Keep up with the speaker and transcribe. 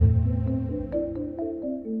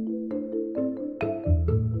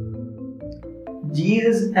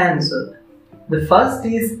Jesus answered, "The first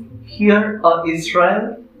is, Hear, O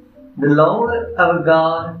Israel, the Lord our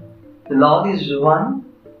God, the Lord is one.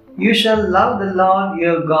 You shall love the Lord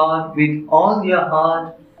your God with all your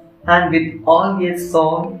heart, and with all your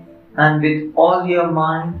soul, and with all your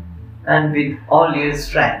mind, and with all your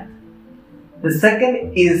strength. The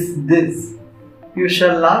second is this, you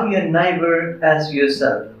shall love your neighbor as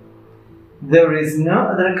yourself. There is no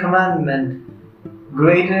other commandment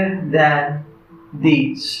greater than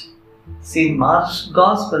these." See Mark's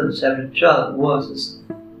Gospel, chapter 12, verses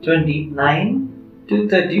 29 to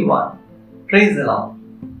 31. Praise the Lord.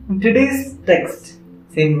 In today's text,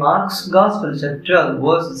 St. Mark's Gospel, chapter 12,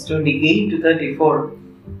 verses 28 to 34,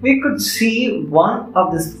 we could see one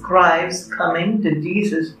of the scribes coming to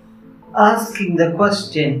Jesus asking the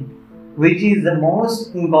question, which is the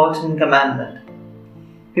most important commandment.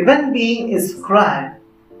 Even being a scribe,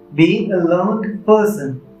 being a learned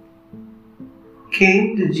person,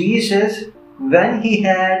 came to Jesus when he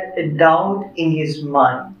had a doubt in his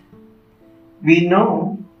mind. We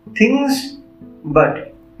know things,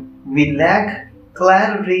 but we lack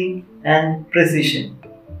clarity and precision.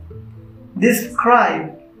 This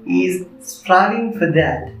scribe is striving for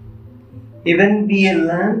that. Even being a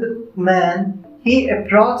learned man, he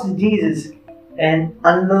approached Jesus, an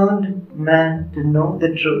unlearned man, to know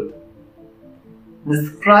the truth. The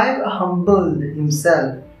scribe humbled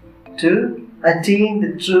himself to attain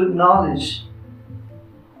the true knowledge.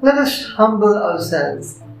 Let us humble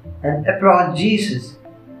ourselves and approach Jesus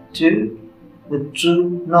to the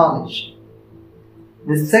true knowledge.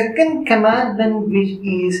 The second commandment, which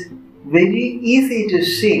is very easy to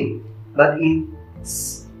say, but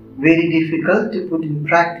it's very difficult to put in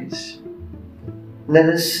practice. Let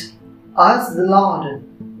us ask the Lord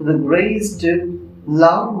for the grace to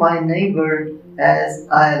love my neighbor as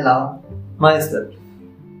I love myself.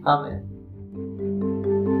 Amen.